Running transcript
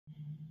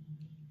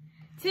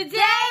Today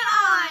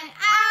on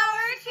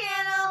our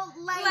channel,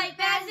 like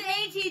that's an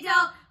AT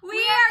doll, we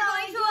are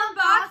going to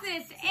unbox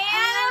this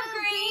Anne of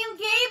Green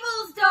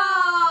Gables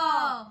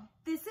doll.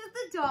 This is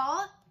the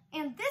doll,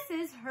 and this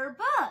is her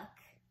book.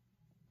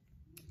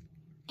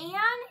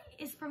 Anne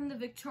is from the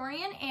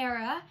Victorian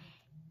era,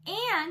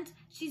 and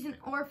she's an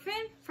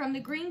orphan from the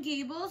Green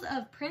Gables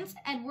of Prince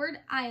Edward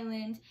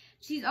Island.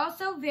 She's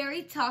also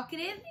very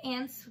talkative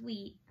and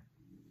sweet.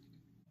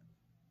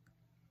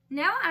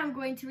 Now I'm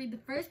going to read the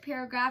first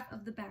paragraph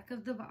of the back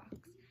of the box.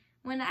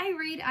 When I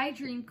read, I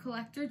dream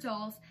collector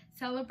dolls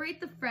celebrate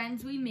the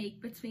friends we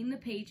make between the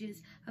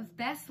pages of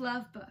best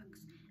loved books.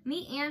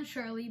 Meet Anne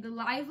Shirley, the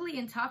lively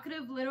and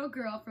talkative little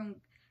girl from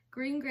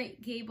Green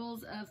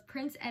Gables of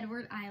Prince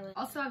Edward Island.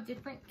 Also have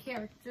different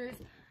characters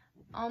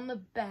on the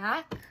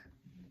back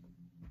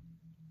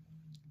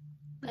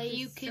that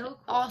you can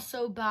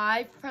also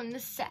buy from the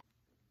set.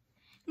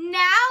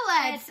 Now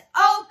let's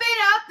open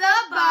up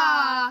the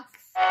box.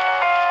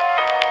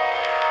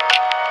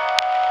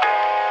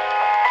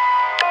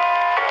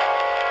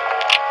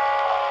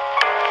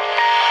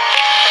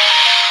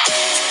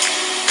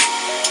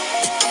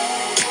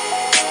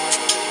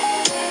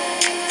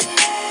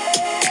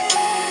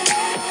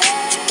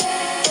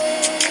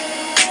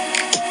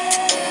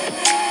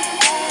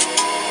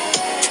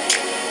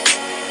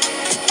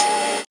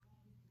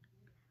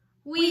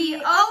 We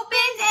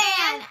opened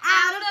Anne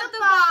out of the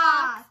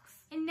box.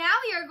 And now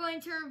we are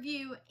going to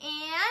review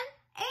Anne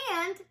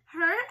and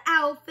her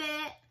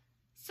outfit.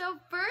 So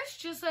first,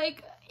 just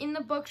like in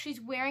the book, she's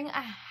wearing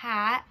a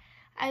hat.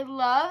 I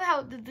love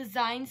how the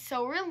design's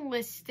so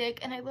realistic,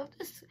 and I love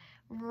this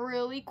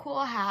really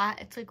cool hat.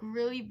 It's like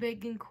really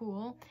big and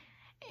cool.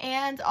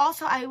 And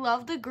also, I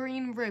love the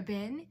green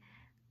ribbon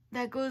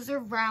that goes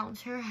around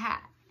her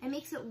hat. It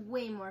makes it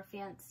way more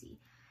fancy.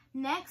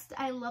 Next,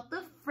 I love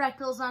the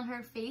freckles on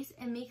her face.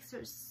 It makes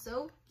her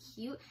so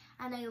cute,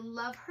 and I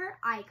love her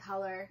eye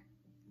color.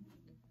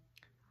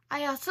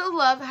 I also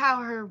love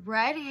how her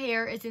red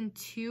hair is in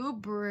 2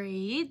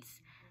 braids.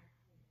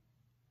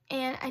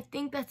 And I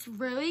think that's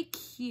really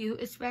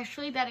cute,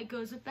 especially that it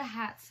goes with the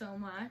hat so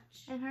much.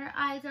 And her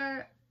eyes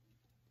are,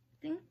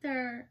 I think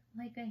they're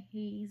like a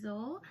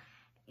hazel.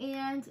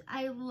 And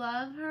I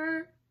love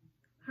her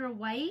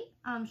white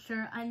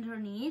shirt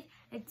underneath.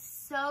 It's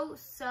so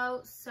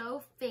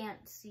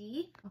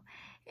fancy.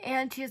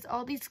 And she has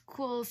all these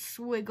cool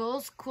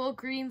swiggles, cool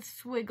green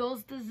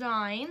swiggles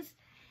designs.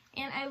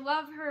 And I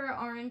love her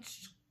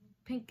orange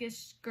pinkish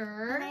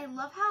skirt. And I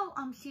love how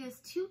she has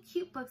 2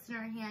 cute books in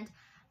her hand.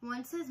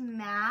 One says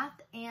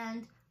math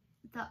and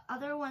the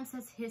other one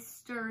says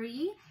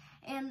history.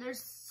 And they're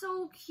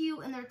so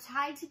cute, and they're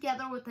tied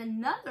together with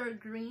another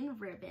green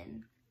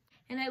ribbon.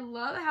 And I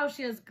love how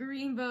she has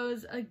green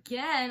bows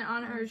again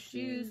on her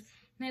shoes.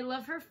 And I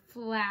love her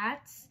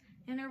flats.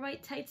 And her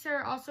white tights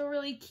are also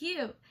really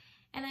cute.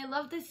 And I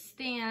love this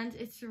stand.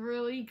 It's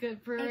really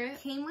good for it.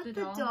 It came with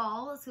the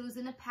doll, so it was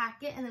in a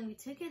packet, and then we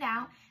took it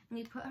out and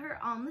we put her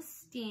on the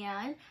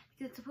stand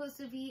because it's supposed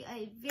to be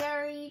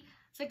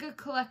it's like a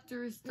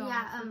collector's doll.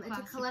 Yeah, it's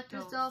a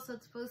collector's doll, so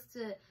it's supposed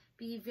to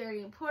be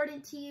very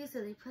important to you.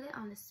 So they put it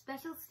on a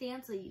special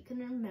stand so you can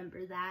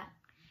remember that.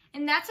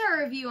 And that's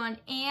our review on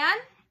Anne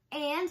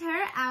and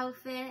her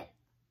outfit.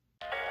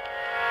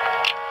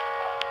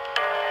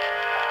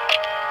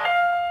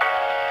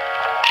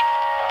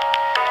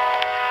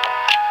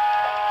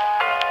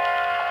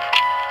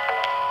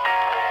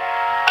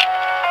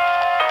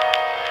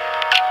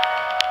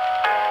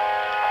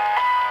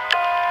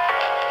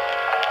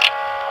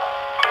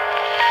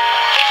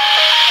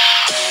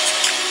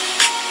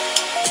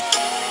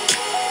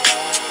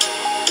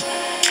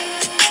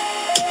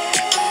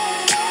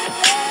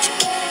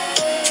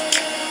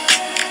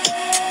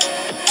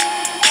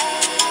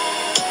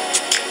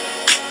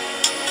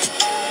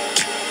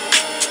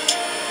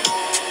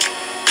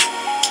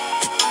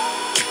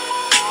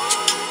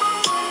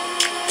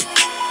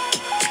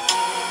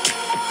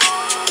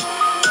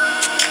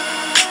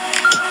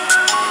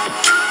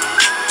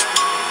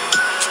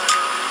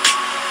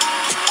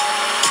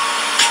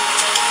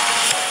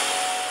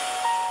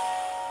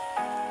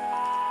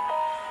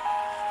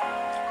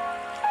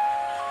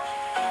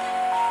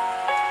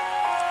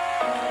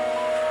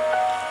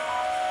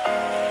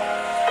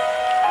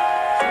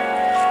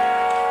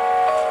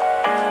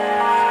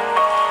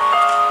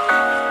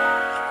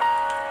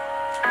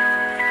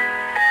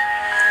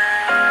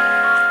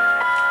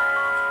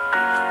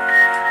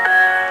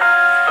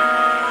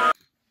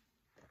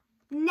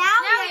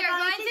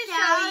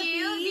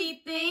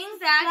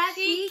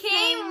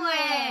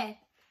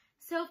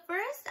 So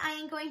first, I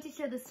am going to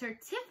show the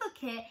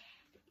certificate,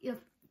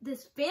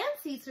 this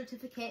fancy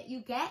certificate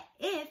you get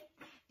if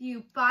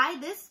you buy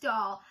this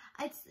doll.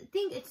 I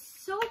think it's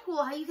so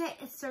cool how you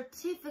get a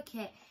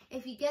certificate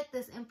if you get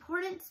this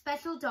important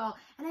special doll.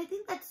 And I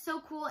think that's so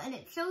cool, and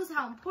it shows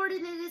how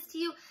important it is to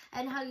you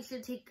and how you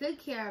should take good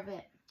care of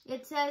it.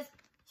 It says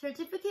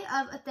Certificate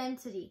of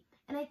Authenticity.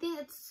 And I think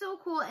it's so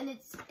cool, and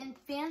it's in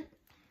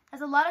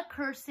has a lot of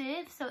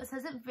cursive, so it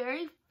says it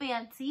very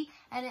fancy,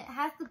 and it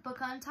has the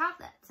book on top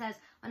that says,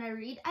 When I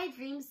Read, I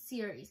Dream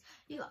series.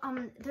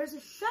 There's a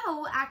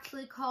show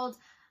actually called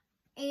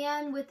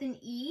Anne with an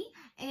E,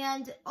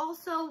 and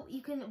also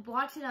you can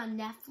watch it on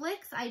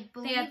Netflix. I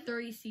believe they have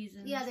 3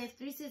 seasons. Yeah, they have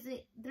 3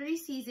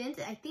 seasons.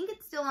 I think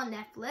it's still on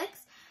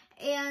Netflix,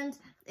 and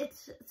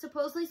it's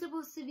supposedly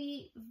supposed to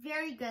be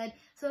very good.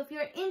 So if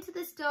you're into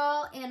this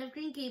doll, Anne of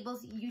Green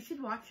Gables, you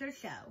should watch her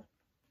show.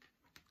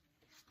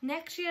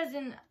 Next, she has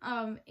an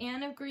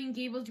Anne of Green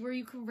Gables where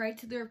you can write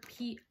to their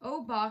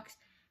P.O. box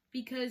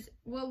because,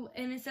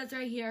 and it says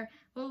right here,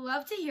 we'll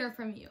love to hear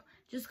from you.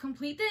 Just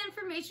complete the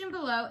information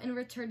below and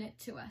return it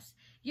to us.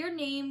 Your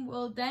name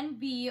will then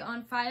be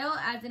on file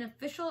as an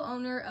official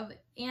owner of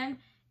Anne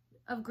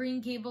of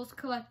Green Gables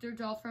collector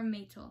doll from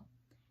Maytel.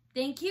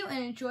 Thank you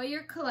and enjoy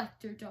your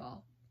collector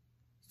doll.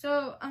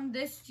 So on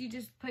this, you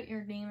just put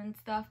your name and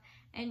stuff,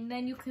 and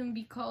then you can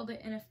be called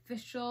an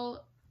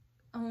official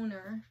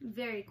owner.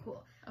 Very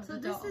cool. So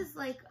this is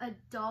like a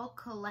doll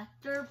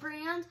collector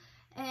brand,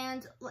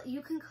 and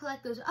you can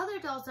collect those other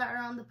dolls that are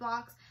on the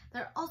box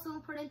that are also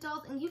important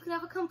dolls, and you can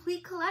have a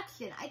complete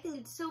collection. I think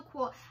it's so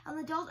cool, and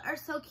the dolls are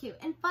so cute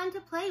and fun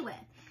to play with.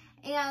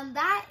 And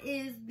that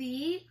is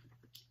the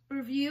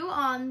review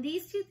on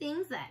these 2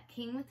 things that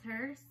came with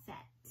her set.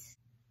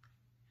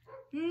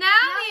 Now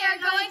we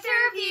are going to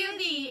review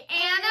the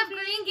Anne of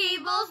Green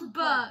Gables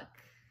book.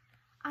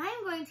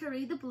 I'm going to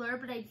read the blurb,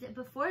 but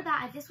before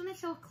that, I just want to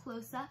show a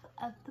close-up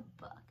of the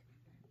book.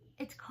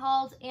 It's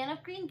called Anne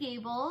of Green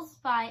Gables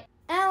by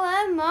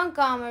Ella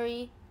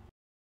Montgomery.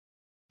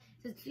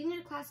 It's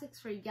junior classics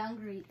for young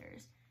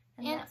readers.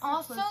 And that's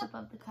also a close-up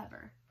of the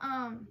cover.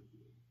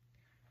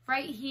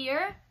 Right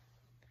here,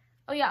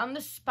 on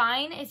the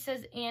spine, it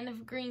says Anne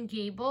of Green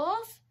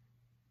Gables.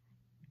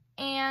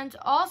 And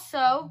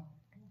also,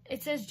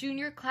 it says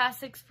junior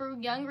classics for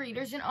young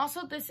readers. And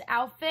also this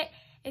outfit,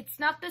 it's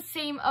not the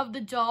same of the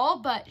doll,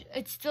 but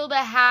it's still the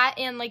hat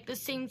and like the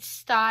same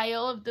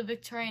style of the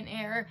Victorian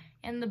era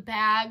and the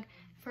bag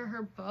for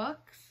her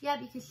books. Yeah,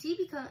 because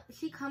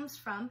she comes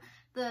from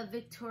the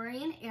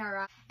Victorian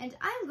era. And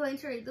I'm going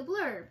to read the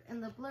blurb.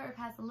 And the blurb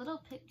has a little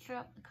picture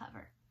of the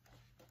cover.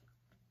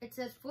 It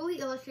says fully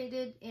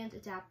illustrated and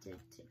adapted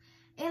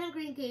to Anne of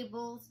Green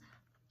Gables.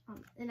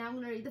 And I'm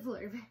going to read the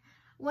blurb.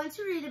 Once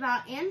you read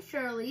about Anne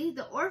Shirley,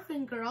 the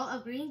orphan girl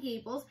of Green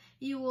Gables,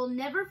 you will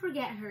never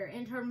forget her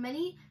and her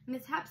many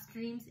mishaps,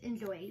 dreams, and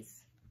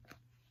joys.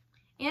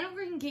 Anne of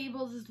Green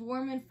Gables is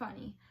warm and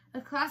funny. A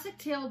classic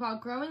tale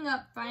about growing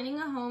up, finding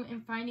a home,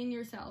 and finding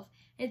yourself.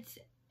 It's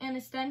an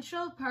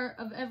essential part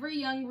of every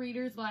young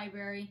reader's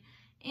library.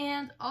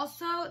 And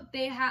also,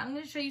 I'm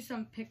going to show you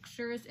some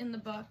pictures in the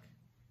book.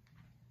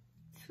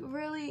 It's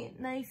really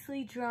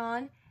nicely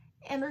drawn.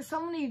 And there's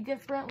so many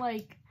different,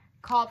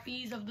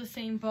 copies of the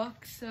same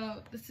book,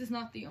 so this is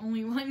not the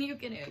only one you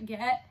can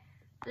get.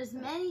 There's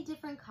many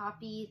different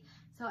copies,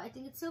 so I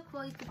think it's so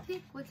cool you can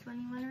pick which one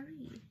you want to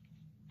read.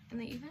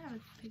 And they even have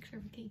a picture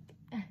of a cake.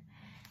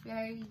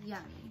 Very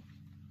yummy.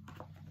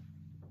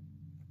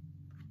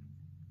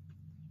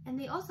 And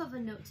they also have a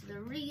note to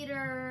the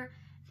reader,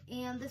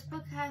 and this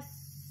book has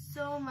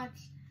so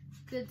much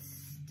good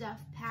stuff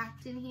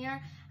packed in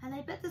here, and I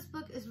bet this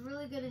book is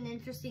really good and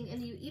interesting,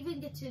 and you even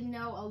get to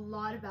know a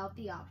lot about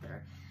the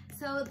author.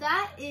 So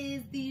that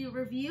is the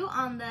review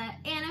on the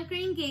Anne of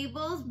Green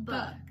Gables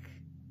book.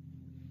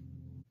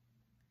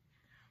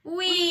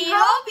 We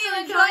hope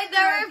you enjoyed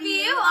the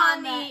review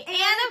on the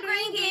Anne of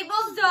Green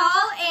Gables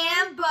doll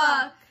and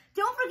book.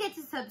 Don't forget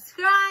to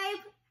subscribe,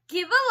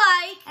 give a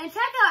like, and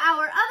check out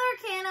our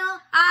other channel,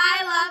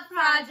 I Love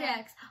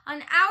Projects.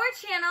 On our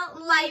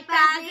channel, Life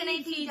as an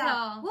AT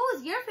Doll. What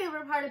was your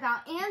favorite part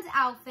about Anne's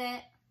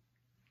outfit?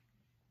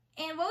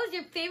 And what was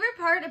your favorite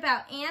part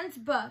about Anne's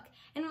book?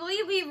 And will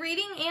you be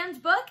reading Anne's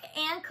book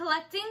and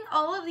collecting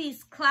all of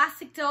these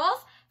classic dolls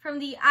from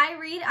the I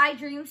Read, I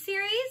Dream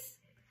series?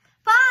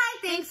 Bye!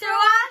 Thanks for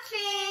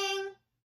watching!